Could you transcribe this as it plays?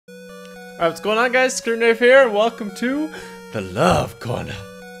What's going on, guys? ScreenRave here, and welcome to the Love Corner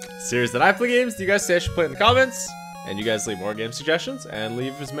series that I play games that you guys say I should play in the comments, and you guys leave more game suggestions and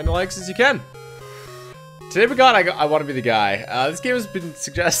leave as many likes as you can. Today we got I Want to Be the Guy. This game has been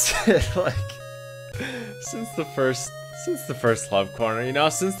suggested like since the first Love Corner. You know,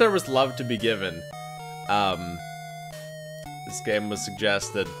 since there was love to be given. This game was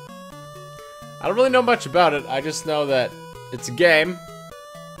suggested. I don't really know much about it. I just know that it's a game.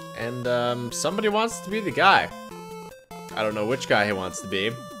 And, somebody wants to be the guy. I don't know which guy he wants to be,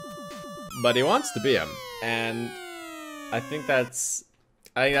 but he wants to be him. And I think that's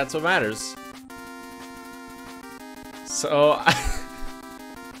what matters. So, I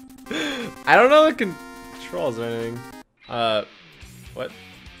don't know the controls or anything. What?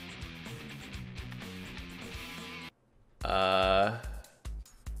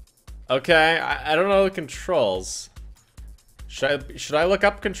 Okay, I don't know the controls. Should I look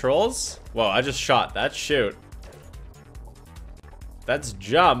up controls? Whoa, I just shot. That's shoot. That's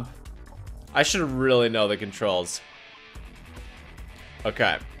jump. I should really know the controls.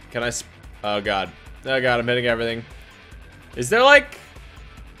 Okay. Can I oh god. Oh god, I'm hitting everything. Is there like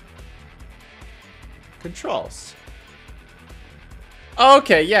controls?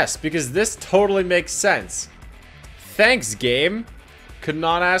 Okay, yes, because this totally makes sense. Thanks, game. Could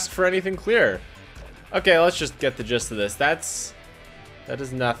not ask for anything clearer. Okay, let's just get the gist of this. That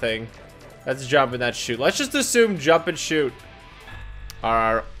is nothing. That's jump and that's shoot. Let's just assume jump and shoot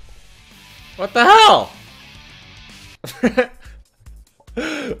are... What the hell?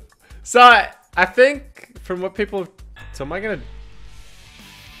 So, I think from what people... So am I gonna...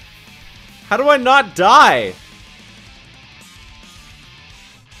 How do I not die?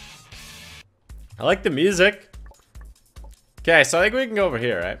 I like the music. Okay, so I think we can go over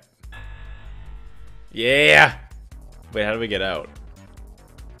here, right? Yeah! Wait, how do we get out?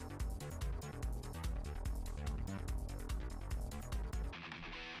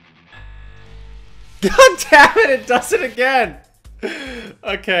 God damn it, it does it again!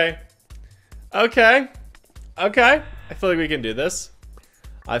 Okay. Okay. Okay. I feel like we can do this.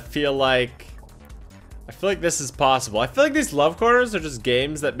 I feel like this is possible. I feel like these love corners are just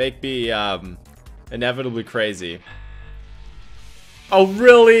games that make me, inevitably crazy. Oh,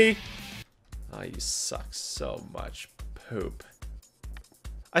 really? Oh, you suck so much. Poop.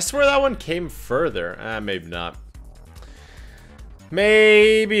 I swear that one came further. Maybe not.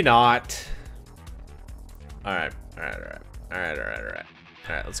 Maybe not. Alright. Alright,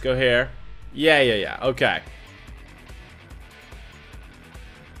 let's go here. Yeah. Okay.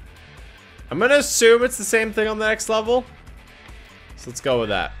 I'm gonna assume it's the same thing on the next level. So let's go with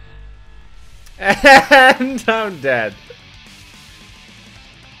that. And I'm dead.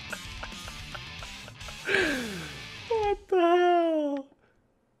 What the hell?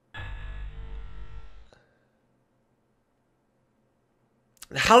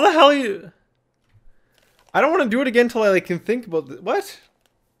 How the hell you... I don't want to do it again until I like can think about what?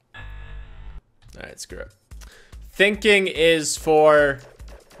 Alright, screw it. Thinking is for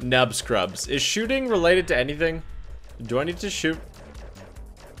nub scrubs. Is shooting related to anything? Do I need to shoot?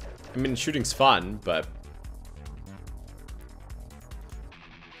 I mean, shooting's fun, but...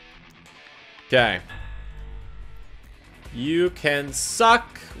 Okay. You can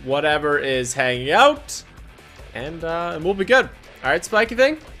suck whatever is hanging out, and we'll be good. All right, spiky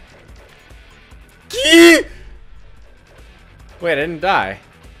thing. Wait, I didn't die.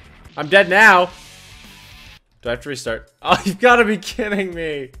 I'm dead now. Do I have to restart? Oh, you've got to be kidding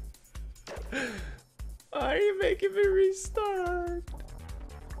me. Why are you making me restart?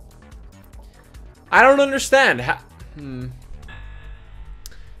 I don't understand.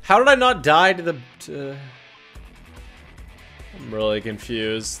 How did I not die to the... I'm really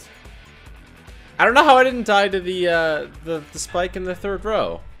confused. I don't know how I didn't die to the spike in the third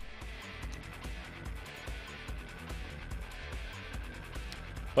row.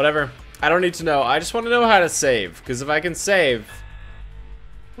 Whatever. I don't need to know. I just want to know how to save. Because if I can save...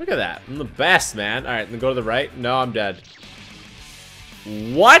 Look at that. I'm the best, man. Alright, then go to the right. No, I'm dead.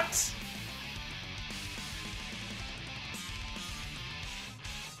 What?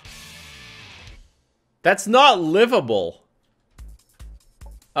 That's not livable.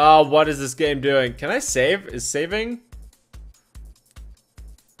 Oh, what is this game doing? Can I save? Is saving?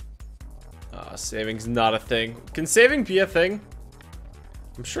 Oh, saving's not a thing. Can saving be a thing?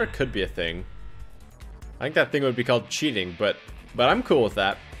 I'm sure it could be a thing. I think that thing would be called cheating, but I'm cool with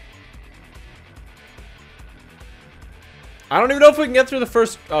that. I don't even know if we can get through the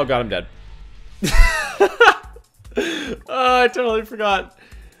first... Oh god, I'm dead. Oh, I totally forgot.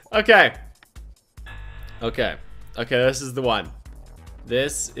 Okay. Okay, this is the one.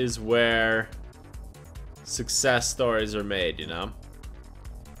 This is where success stories are made, you know?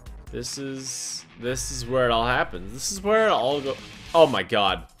 This is where it all happens. This is where it all go. Oh my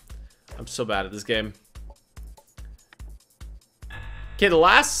god. I'm so bad at this game. Okay, the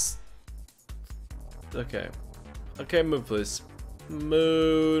last... Okay. Okay, move please.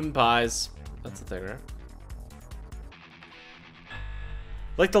 Moon pies. That's the thing, right?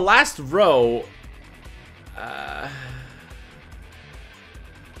 Like the last row...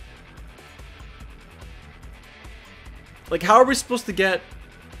 Like, how are we supposed to get...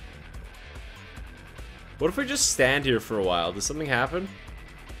 What if we just stand here for a while? Does something happen?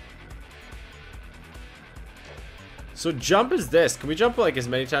 So jump is this. Can we jump like as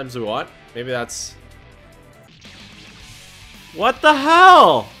many times as we want? Maybe that's... What the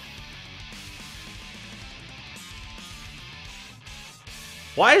hell?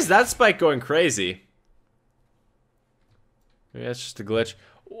 Why is that spike going crazy? Maybe that's just a glitch.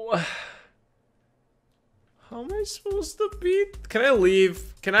 How am I supposed to beat? Can I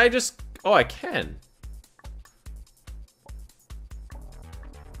leave? Can I just... Oh, I can.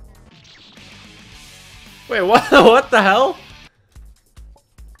 Wait, what? What the hell?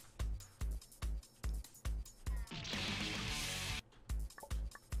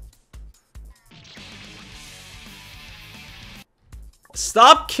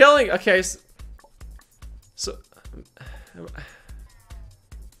 Stop killing. Okay. So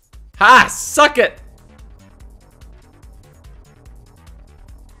ha! Suck it.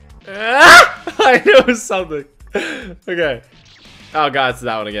 Ah! I knew it was something. Okay. Oh god, it's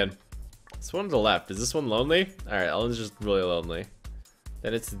that one again. This one to the left. Is this one lonely? Alright, that one's just really lonely.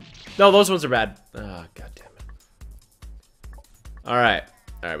 Then it's... No, those ones are bad. Oh, god damn it. Alright.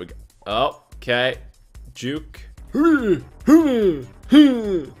 Alright, we go. Oh, okay. Juke. There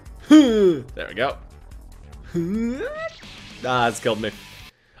we go. Ah, it's killed me.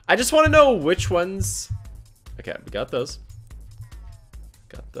 I just want to know which ones... Okay, we got those.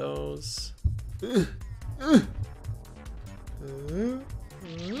 Got those.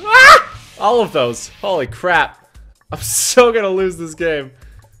 Ah! All of those. Holy crap. I'm so gonna lose this game.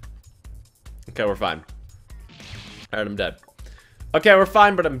 Okay, we're fine. Alright, I'm dead. Okay, we're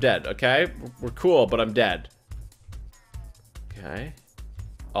fine, but I'm dead, okay? We're cool, but I'm dead. Okay.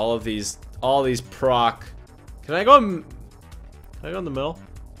 All these proc. Can I go in the middle?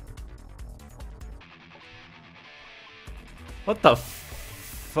 What the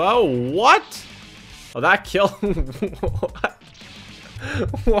what? Oh, that killed. What?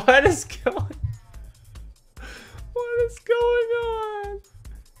 What is going on?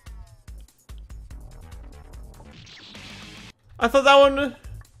 I thought that one...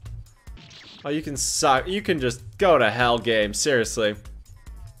 Oh, you can suck. You can just go to hell, game. Seriously.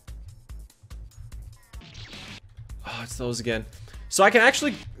 Oh, it's those again. So I can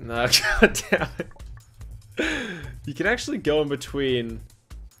actually... No, god damn it. You can actually go in between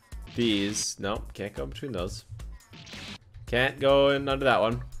these. No, can't go in between those. Can't go in under that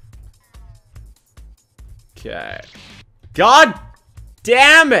one. Okay. God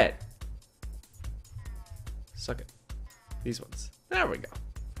damn it! Suck it. These ones. There we go.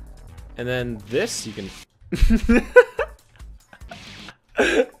 And then this you can...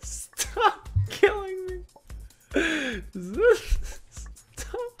 Stop killing me.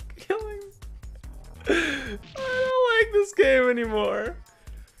 Stop killing me. I don't like this game anymore.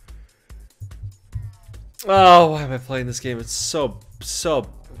 Oh, why am I playing this game? It's so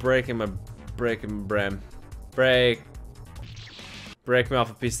breaking my brain. Break me off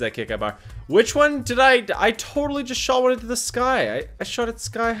a piece of that kick bar. Which one did I totally just shot one into the sky. I shot it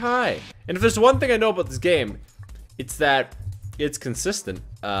sky high. And if there's one thing I know about this game, it's that it's consistent.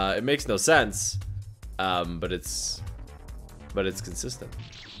 It makes no sense. But it's consistent.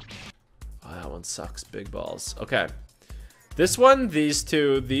 Oh, that one sucks. Big balls. Okay. This one, these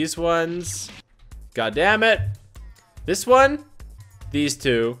two, these ones. God damn it. This one, these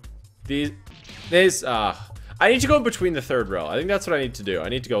two, these, I need to go between the third row. I think that's what I need to do. I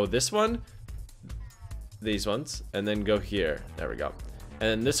need to go with this one, these ones, and then go here. There we go. And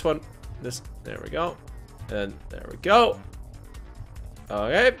then this one, there we go. And there we go.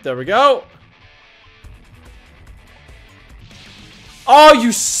 Okay, there we go. Oh,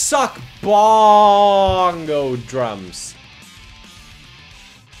 you suck, bongo drums.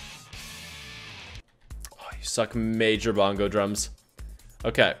 Suck major bongo drums.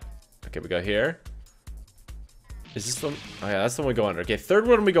 Okay. Okay, we go here. Is this the one? Oh yeah, that's the one we go under. Okay, third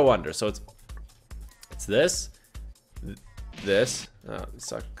one we go under. So it's this. This. Oh,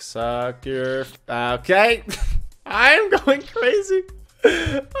 suck your... Okay. I'm going crazy.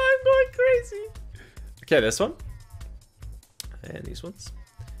 I'm going crazy. Okay, this one. And these ones.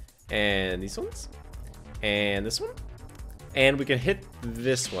 And these ones. And this one. And we can hit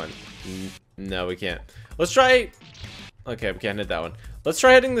this one. No, we can't. Let's try... Okay, we can't hit that one. Let's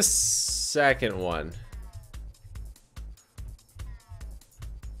try hitting the second one.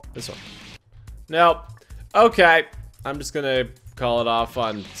 This one. Nope. Okay. I'm just gonna call it off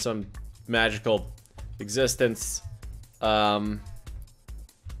on some magical existence.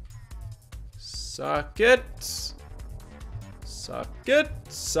 Suck it. Suck it.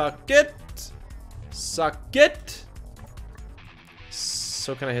 Suck it. Suck it.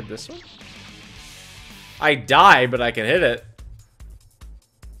 So can I hit this one? I die, but I can hit it.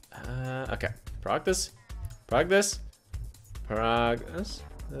 Okay. Prog this. Prog this. Prog this.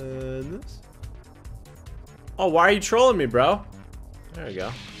 This. Oh, why are you trolling me, bro? There we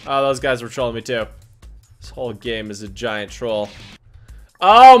go. Oh, those guys were trolling me too. This whole game is a giant troll.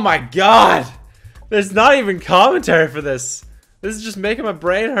 Oh my god! There's not even commentary for this. This is just making my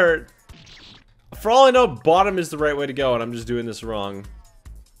brain hurt. For all I know, bottom is the right way to go, and I'm just doing this wrong.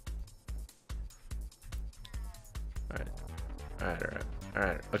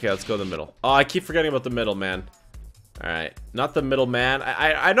 Alright. Okay, let's go to the middle. Oh, I keep forgetting about the middle, man. Alright. Not the middle, man.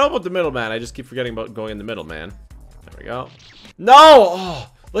 I know about the middle, man. I just keep forgetting about going in the middle, man. There we go. No!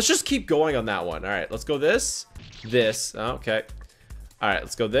 Oh, let's just keep going on that one. Alright, let's go this. This. Oh, okay. Alright,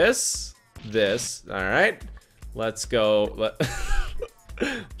 let's go this. This. Alright. Let's go.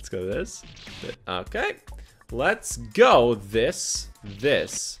 Let's go this. Okay. Let's go this.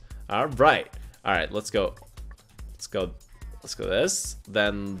 This. Alright. Alright, let's go. Let's go. Let's go this.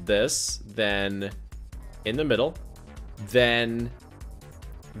 Then this. Then in the middle. Then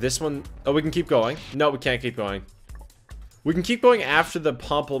this one. Oh, we can keep going. No, we can't keep going. We can keep going after the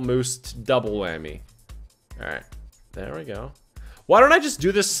pamplemousse double whammy. Alright. There we go. Why don't I just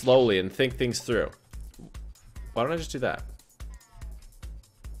do this slowly and think things through? Why don't I just do that?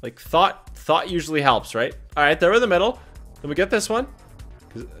 Like, thought usually helps, right? Alright, they're in the middle. Then we get this one.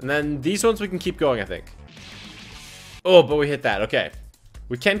 And then these ones we can keep going, I think. Oh, but we hit that. Okay.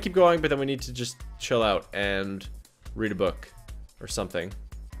 We can keep going, but then we need to just chill out and read a book or something.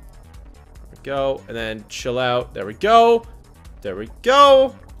 There we go. And then chill out. There we go. There we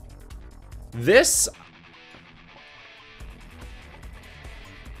go. This.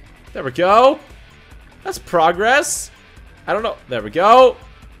 There we go. That's progress. I don't know. There we go.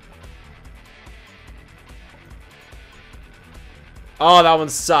 Oh, that one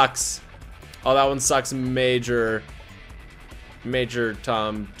sucks. Oh, that one sucks major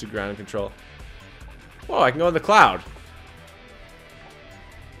Tom to ground control. Whoa, I can go in the cloud.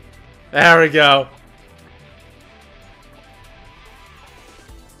 There we go.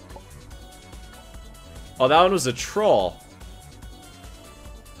 Oh, that one was a troll.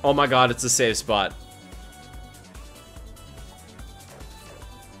 Oh my god, it's a safe spot.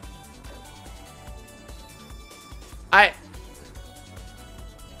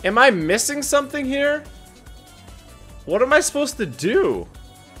 Am I missing something here? What am I supposed to do?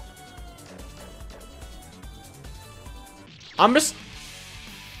 I'm just...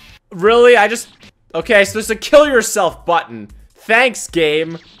 Really? Okay, so there's a kill yourself button. Thanks,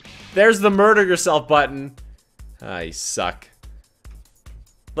 game. There's the murder yourself button. Ah, you suck.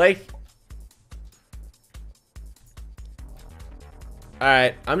 Like...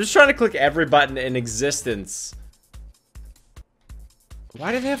 Alright, I'm just trying to click every button in existence.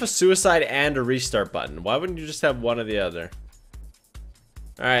 Why do they have a suicide and a restart button? Why wouldn't you just have one or the other?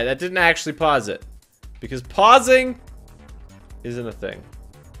 Alright, that didn't actually pause it. Because pausing isn't a thing.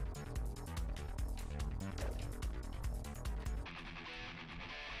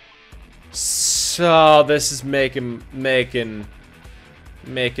 So this is making bacon.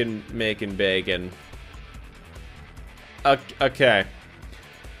 Okay.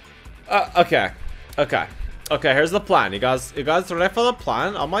 Okay, here's the plan. You guys ready for the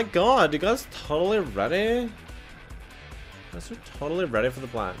plan? Oh my god, you guys totally ready? You guys are totally ready for the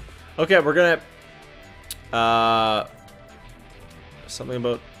plan. Okay, we're gonna something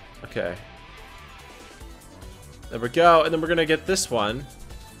about okay. There we go, and then we're gonna get this one.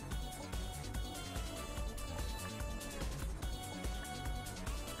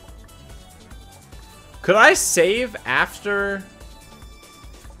 Could I save after?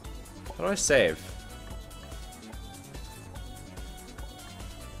 How do I save?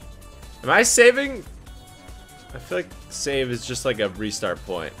 Am I saving? I feel like save is just like a restart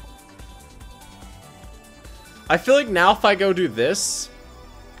point. I feel like now if I go do this,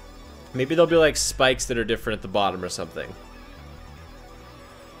 maybe there'll be like spikes that are different at the bottom or something.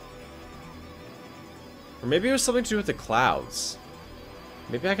 Or maybe it was something to do with the clouds.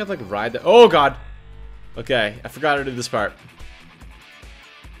 Maybe I could like ride the— oh god! Okay, I forgot to do this part.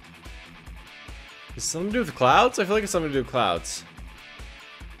 Is it something to do with the clouds? I feel like it's something to do with clouds.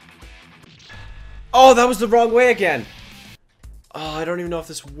 Oh, that was the wrong way again. Oh, I don't even know if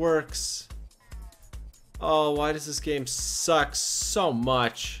this works. Oh, why does this game suck so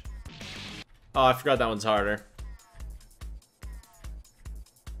much? Oh, I forgot that one's harder.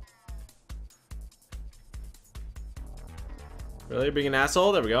 Really? You're being an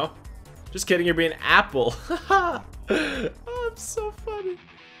asshole? There we go. Just kidding, you're being Apple. Oh, I'm so funny.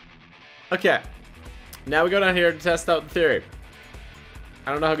 Okay. Now we go down here to test out the theory.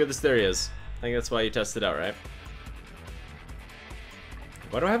 I don't know how good this theory is. I think that's why you test it out, right?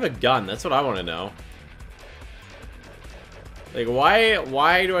 Why do I have a gun? That's what I want to know. Like,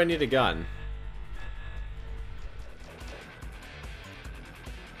 why do I need a gun?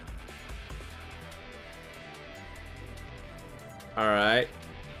 Alright.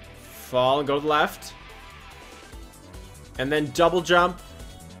 Fall and go to the left. And then double jump.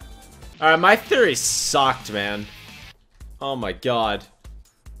 Alright, my theory sucked, man. Oh my god.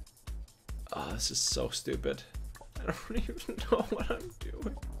 Oh, this is so stupid. I don't even know what I'm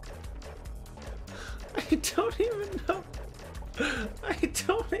doing. I don't even know. I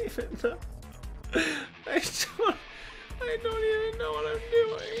don't even know. I don't even know what I'm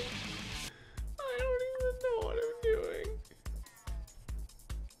doing. I don't even know what I'm doing.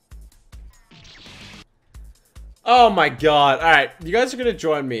 Oh my god. Alright, you guys are gonna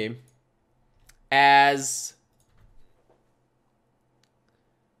join me as...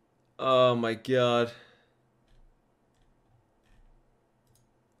 Oh my god.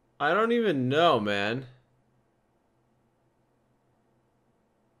 I don't even know, man.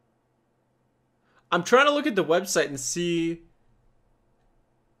 I'm trying to look at the website and see...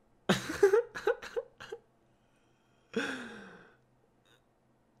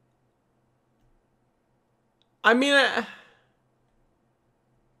 I mean, I'm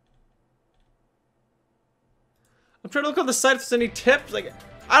trying to look on the site if there's any tips. Like,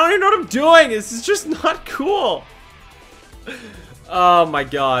 I don't even know what I'm doing. This is just not cool. Oh my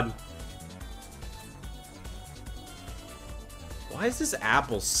god. Why does this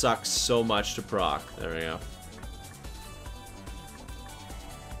apple suck so much to proc? There we go.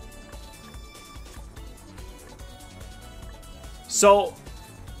 So,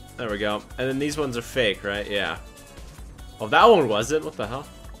 there we go. And then these ones are fake, right? Yeah. Oh, that one wasn't? What the hell?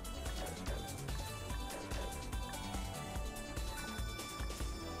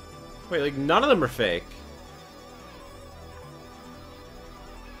 Wait, like none of them are fake.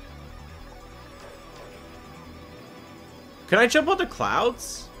 Can I jump on the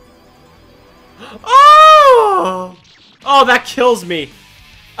clouds? Oh! Oh, that kills me.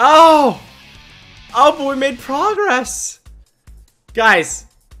 Oh! Oh, but we made progress. Guys.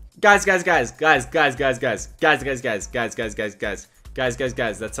 Guys. That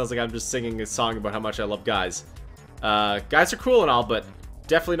sounds like I'm just singing a song about how much I love guys. Guys are cool and all, but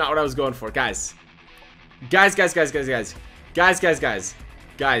definitely not what I was going for. Guys. Guys.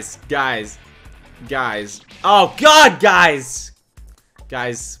 Oh god, guys.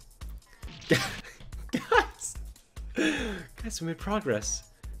 Guys, we made progress.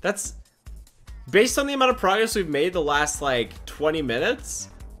 That's based on the amount of progress we've made the last like 20 minutes.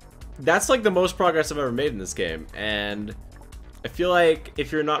 That's like the most progress I've ever made in this game, and I feel like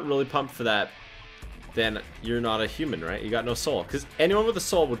if you're not really pumped for that, then you're not a human, right? You got no soul, because anyone with a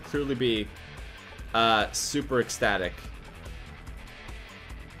soul would clearly be super ecstatic.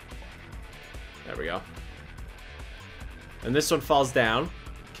 There we go. And this one falls down.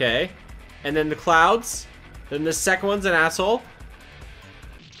 Okay. And then the clouds. Then the second one's an asshole.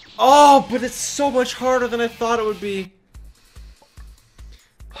 Oh, but it's so much harder than I thought it would be.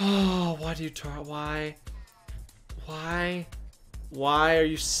 Oh, why do you why? Why are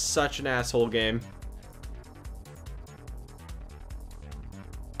you such an asshole, game?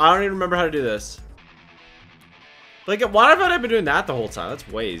 I don't even remember how to do this. Like, why have I been doing that the whole time? That's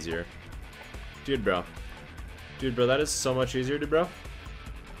way easier. Dude, bro. Dude, bro, that is so much easier, dude, bro.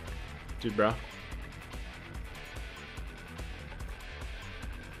 Dude, bro.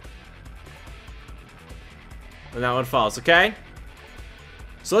 And that one falls, okay?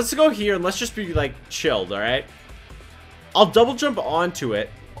 So let's go here and let's just be, like, chilled, alright? I'll double jump onto it.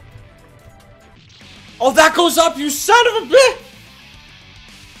 Oh, that goes up, you son of a bitch!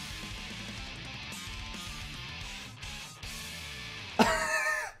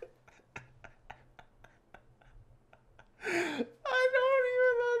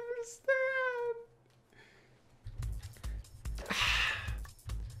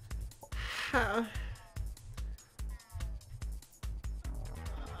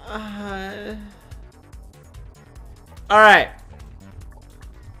 Alright.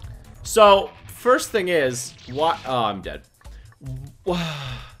 So, first thing is, what? Oh, I'm dead.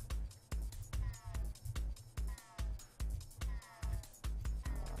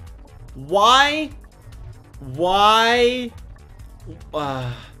 Why? Why?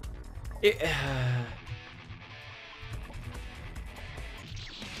 Oh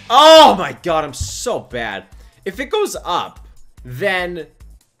my god, I'm so bad. If it goes up, then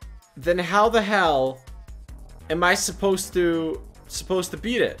how the hell am I supposed to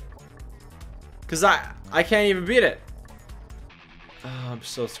beat it? Cause I can't even beat it. Oh, I'm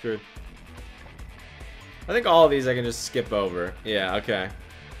so screwed. I think all of these I can just skip over. Yeah, okay.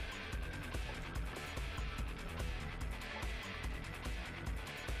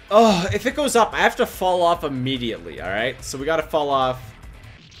 Oh, if it goes up, I have to fall off immediately, alright? So we gotta fall off.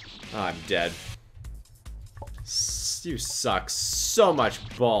 Oh, I'm dead. You suck so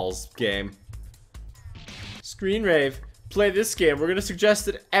much balls, game. ScreenRave, play this game. We're gonna suggest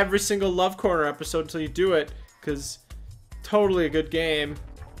it every single Love Corner episode until you do it, because totally a good game.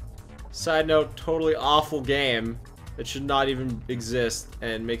 Side note, totally awful game that should not even exist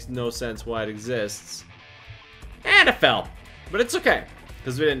and makes no sense why it exists. And it fell, but it's okay.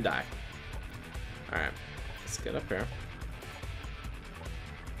 Because we didn't die. Alright. Let's get up here.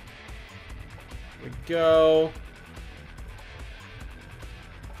 There we go.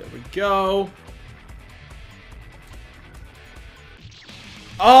 There we go.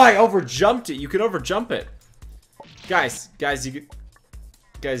 Oh, I overjumped it. You can overjump it. Guys, you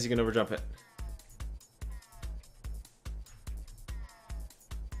can overjump it.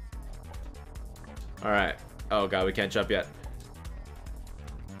 Alright. Oh god, we can't jump yet.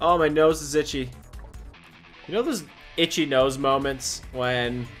 Oh, my nose is itchy. You know those itchy nose moments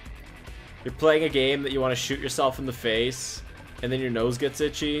when you're playing a game that you want to shoot yourself in the face and then your nose gets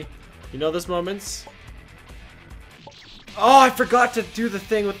itchy? You know those moments? Oh, I forgot to do the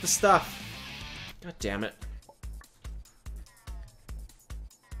thing with the stuff. God damn it.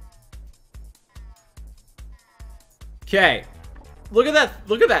 Okay. Look at that.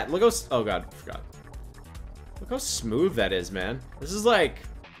 Look at that. Look how... Oh, God. I forgot. Look how smooth that is, man. This is like...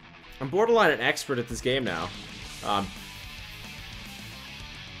 I'm borderline an expert at this game now.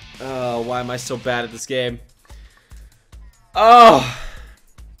 Oh, why am I so bad at this game? Oh.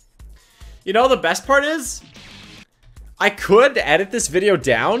 You know, the best part is, I could edit this video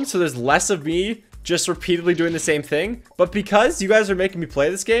down so there's less of me just repeatedly doing the same thing. But because you guys are making me play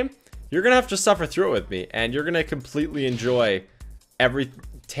this game, you're going to have to suffer through it with me. And you're going to completely enjoy every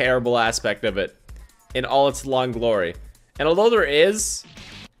terrible aspect of it in all its long glory. And although there is...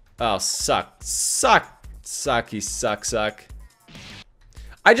 Oh, suck. Sucky, suck.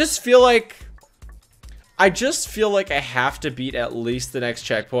 I just feel like I have to beat at least the next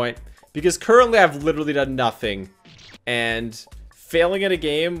checkpoint. Because currently I've literally done nothing. And failing at a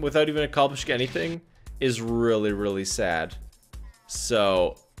game without even accomplishing anything is really, really sad.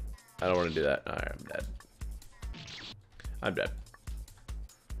 So, I don't want to do that. Alright, I'm dead. I'm dead.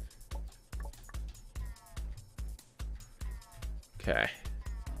 Okay.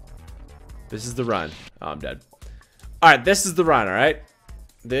 This is the run. Oh, I'm dead. Alright, this is the run, alright?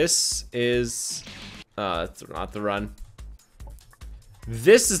 This is... it's not the run.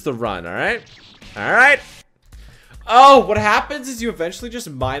 This is the run, alright? Alright? Oh, what happens is you eventually just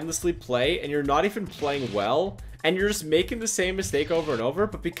mindlessly play, and you're not even playing well, and you're just making the same mistake over and over,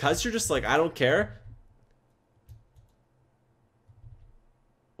 but because you're just like, I don't care.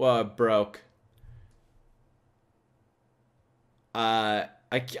 Well, it broke. Guys,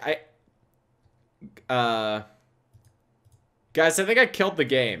 I think I killed the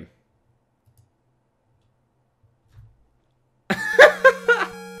game.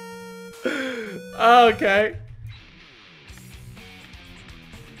 Okay.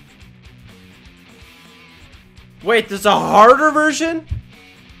 Wait, there's a harder version?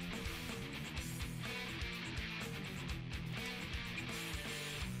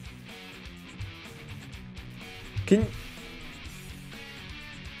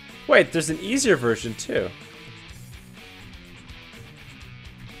 Wait, there's an easier version too.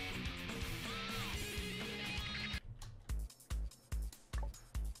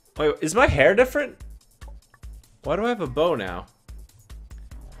 Wait, is my hair different? Why do I have a bow now?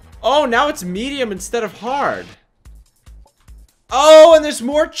 Oh, now it's medium instead of hard. Oh, and there's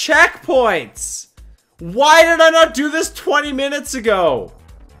more checkpoints. Why did I not do this 20 minutes ago?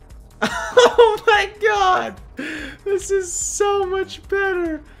 Oh my god. This is so much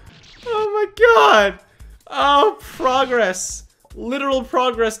better. Oh my god. Oh, progress. Literal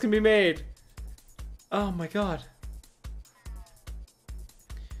progress can be made. Oh my god.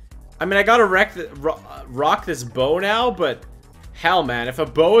 I mean, I gotta rock this bow now, but hell, man, if a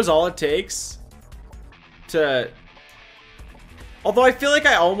bow is all it takes, to... Although I feel like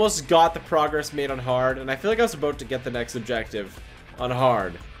I almost got the progress made on hard, and I feel like I was about to get the next objective on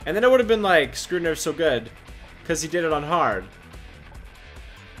hard. And then it would have been like, ScreenRave's so good, because he did it on hard.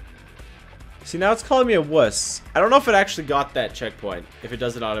 See, now it's calling me a wuss. I don't know if it actually got that checkpoint, if it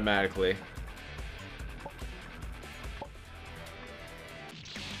does it automatically.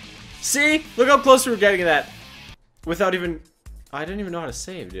 See? Look how close we were getting to that. Without even... I didn't even know how to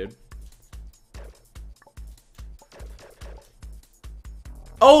save, dude.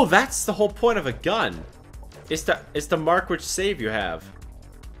 Oh, that's the whole point of a gun. It's to mark which save you have.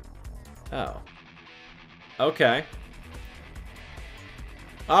 Oh. Okay.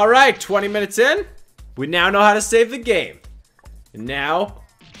 Alright, 20 minutes in. We now know how to save the game. And now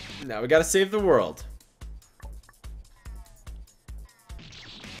we gotta save the world.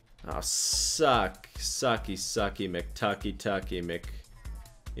 Oh, sucky, McTucky, Mc...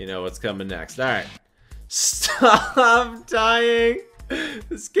 You know what's coming next. Alright. Stop dying!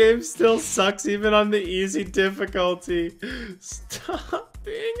 This game still sucks even on the easy difficulty. Stop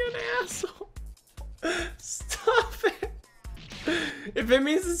being an asshole. Stop it. If it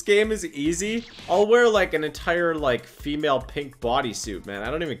means this game is easy, I'll wear like an entire like female pink bodysuit, man. I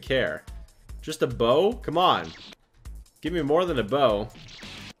don't even care. Just a bow? Come on. Give me more than a bow.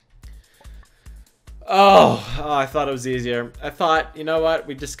 Oh, I thought it was easier. I thought, you know what?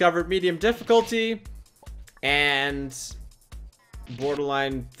 We discovered medium difficulty and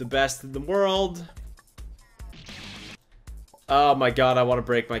borderline the best in the world. Oh my god, I want to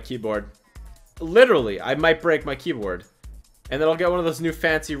break my keyboard. Literally, I might break my keyboard. And then I'll get one of those new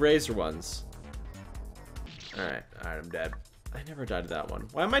fancy Razer ones. Alright, I'm dead. I never died to that one.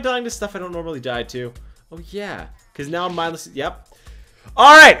 Why am I dying to stuff I don't normally die to? Oh yeah, because now I'm mindless. Yep.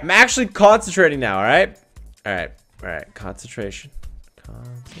 Alright, I'm actually concentrating now, alright? Alright, concentration.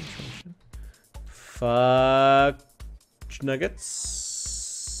 Fuck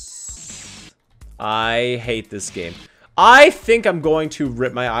nuggets. I hate this game. I think I'm going to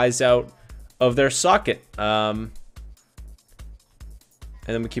rip my eyes out of their socket. And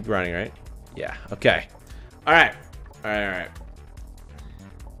then we keep running, right? Yeah, okay. Alright. Alright.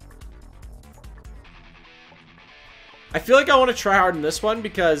 I feel like I want to try hard in this one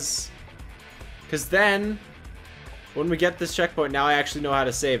because then when we get this checkpoint, now I actually know how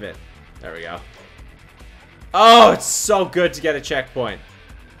to save it. There we go. Oh, it's so good to get a checkpoint.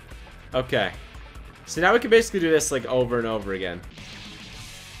 Okay. So now we can basically do this like over and over again.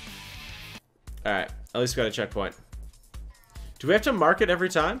 Alright, at least we got a checkpoint. Do we have to mark it every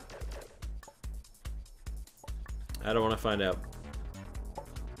time? I don't want to find out.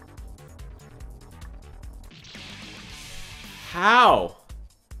 How?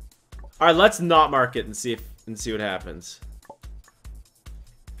 Alright, let's not mark it and see what happens.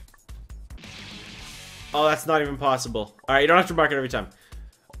 Oh, that's not even possible. Alright, you don't have to mark it every time.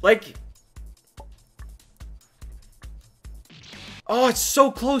 Like... Oh, it's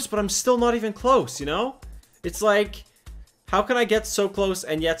so close, but I'm still not even close, you know? It's like... How can I get so close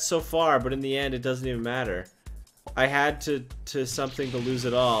and yet so far, but in the end it doesn't even matter? I had to something to lose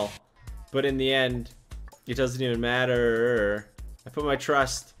it all. But in the end, it doesn't even matter. I put my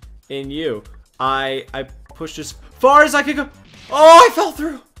trust in you. I pushed as far as I could go. Oh, I fell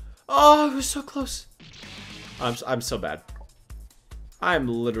through. Oh, it was so close. I'm so bad. I'm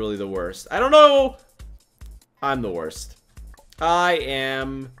literally the worst. I don't know. I'm the worst. I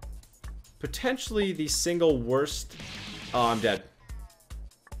am potentially the single worst. Oh, I'm dead.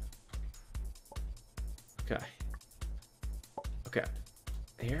 Okay. Okay.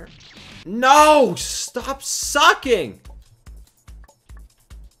 Here. No! Stop sucking!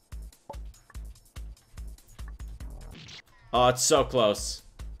 Oh, it's so close.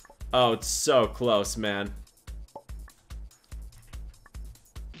 Oh, it's so close, man.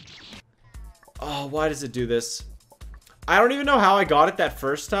 Oh, why does it do this? I don't even know how I got it that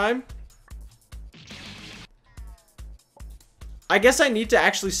first time. I guess I need to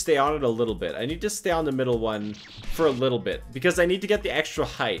actually stay on it a little bit. I need to stay on the middle one for a little bit. Because I need to get the extra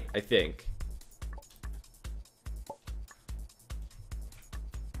height, I think.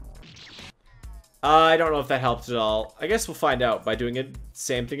 I don't know if that helped at all. I guess we'll find out by doing it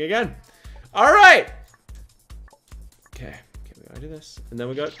same thing again. Alright! Okay, we gotta do this. And then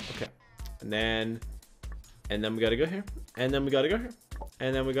we got... Okay. And then we gotta go here. And then we gotta go here.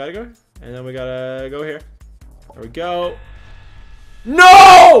 And then we gotta go here. And then we gotta go here. There we go.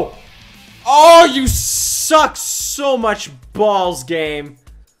 No! Oh, you suck so much balls, game.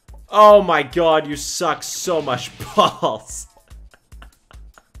 Oh my god, you suck so much balls.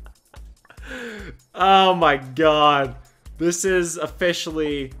 Oh my god. This is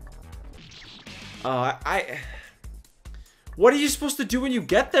officially What are you supposed to do when you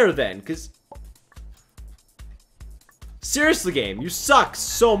get there then? Because... Seriously, game, you suck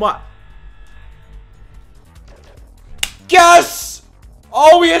so much. Yes!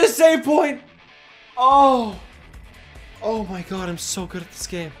 Oh, we hit a save point! Oh. Oh my god, I'm so good at this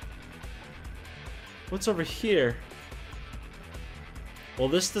game. What's over here? Well,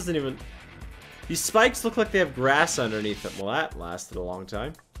 this doesn't even... These spikes look like they have grass underneath them. Well, that lasted a long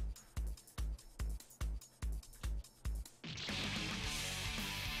time.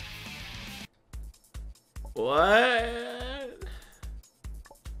 What?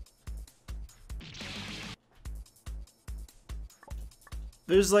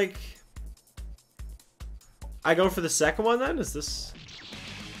 There's like... I go for the second one then? Is this...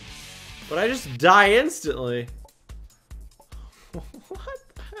 But I just die instantly. What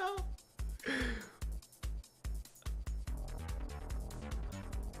the hell?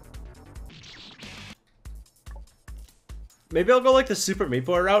 Maybe I'll go like the Super Meat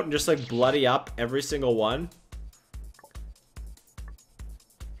Boy route and just like bloody up every single one.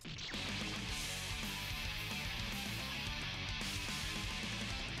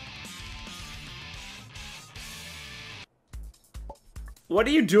 What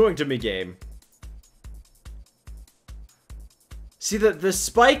are you doing to me, game? See, the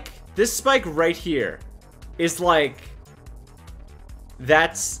spike, this spike right here is like,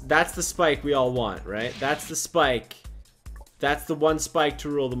 that's the spike we all want, right? That's the spike. That's the one spike to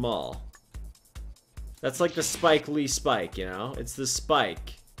rule them all. That's like the Spike Lee spike, you know? It's the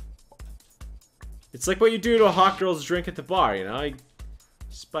spike. It's like what you do to a hot girl's drink at the bar, you know? You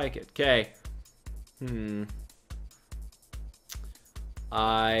spike it. Okay.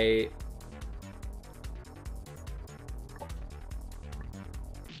 I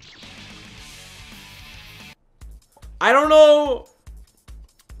don't know.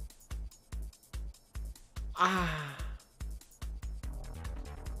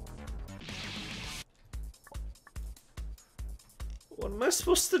 What am I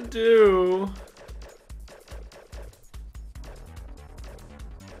supposed to do?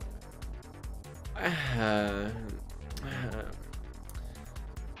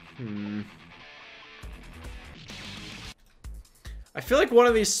 I feel like one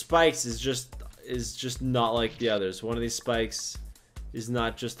of these spikes is just not like the others. One of these spikes is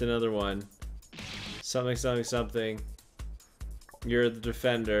not just another one. Something, something, something. You're the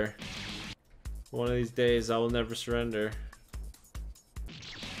defender. One of these days, I will never surrender.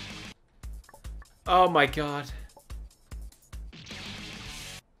 Oh my god.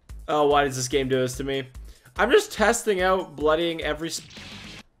 Oh, why does this game do this to me? I'm just testing out bloodying every...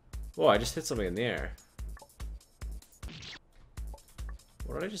 Whoa, I just hit something in the air.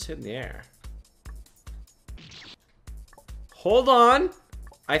 What did I just hit in the air? Hold on.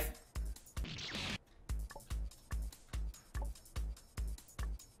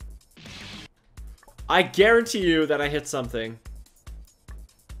 I guarantee you that I hit something.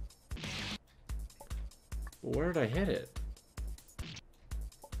 Where did I hit it?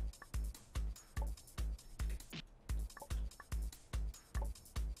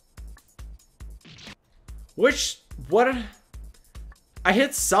 What? I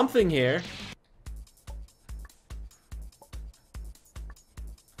hit something here.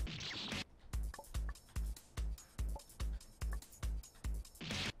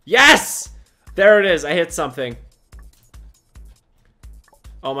 Yes! There it is. I hit something.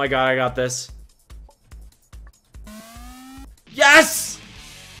 Oh my god, I got this. Yes!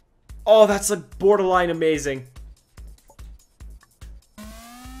 Oh, that's like borderline amazing.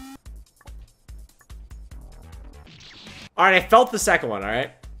 Alright, I felt the second one,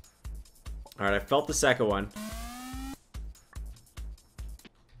 alright? Alright, I felt the second one.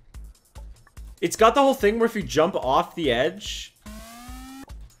 It's got the whole thing where if you jump off the edge,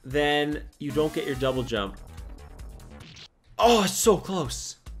 then you don't get your double jump. Oh, it's so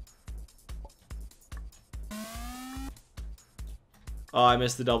close. Oh, I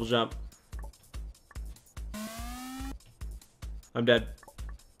missed the double jump. I'm dead.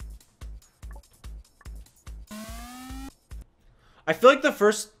 I feel like the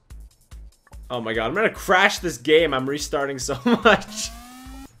first... Oh my god, I'm gonna crash this game. I'm restarting so much.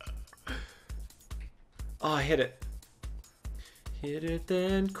 Oh, I hit it. Hit it,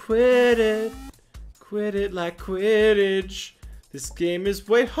 then quit it. Quit it like Quidditch. This game is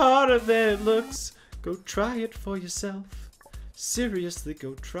way harder than it looks. Go try it for yourself. Seriously,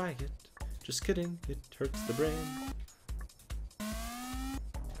 go try it. Just kidding, it hurts the brain.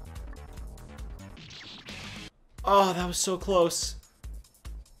 Oh, that was so close.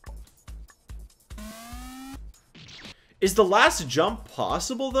 Is the last jump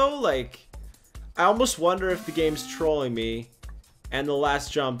possible, though? Like, I almost wonder if the game's trolling me. And the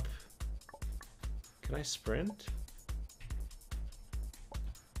last jump. Can I sprint?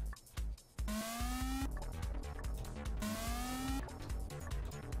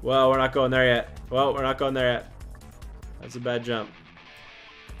 Well, we're not going there yet. Well, we're not going there yet. That's a bad jump.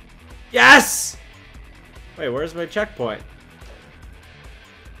 Yes! Wait, where's my checkpoint?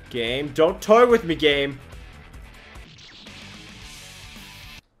 Game, don't toy with me, game.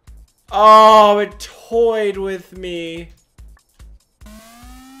 Oh, it toyed with me.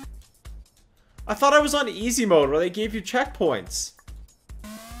 I thought I was on easy mode where they gave you checkpoints.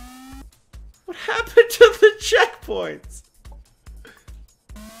 What happened to the checkpoints?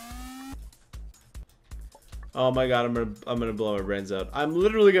 Oh my god, I'm gonna blow my brains out. I'm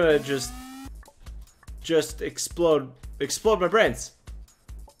literally gonna just explode my brains.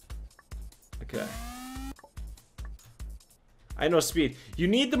 Okay. I know speed. You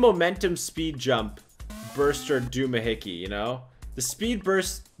need the momentum speed jump, burst or doohickey, you know? The speed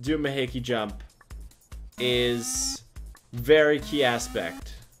burst doohickey jump is very key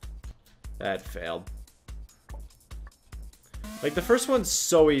aspect. That failed. Like, the first one's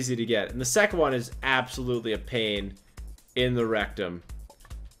so easy to get, and the second one is absolutely a pain in the rectum.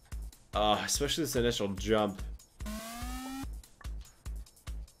 Especially this initial jump.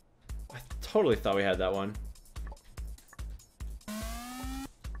 I totally thought we had that one.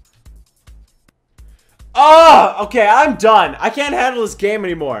 Oh, okay, I'm done. I can't handle this game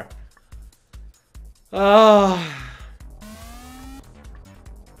anymore. Oh.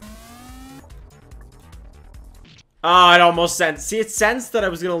 Oh, it almost sensed. See, it sensed that I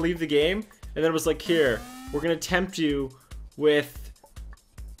was gonna leave the game, and then it was like, here, we're gonna tempt you with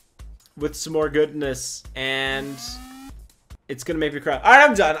some more goodness, and it's gonna make me cry. Alright,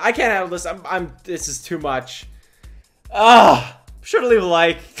 I'm done. I can't handle this. This is too much. Ah, be sure to leave a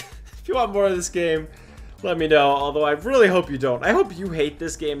like. If you want more of this game, let me know. Although I really hope you don't. I hope you hate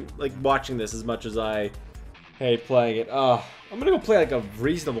this game, like watching this as much as I hate playing it. I'm gonna go play like a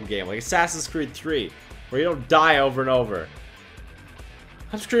reasonable game, like Assassin's Creed 3. Where you don't die over and over.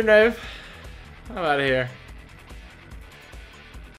 I'm ScreenRave. I'm out of here.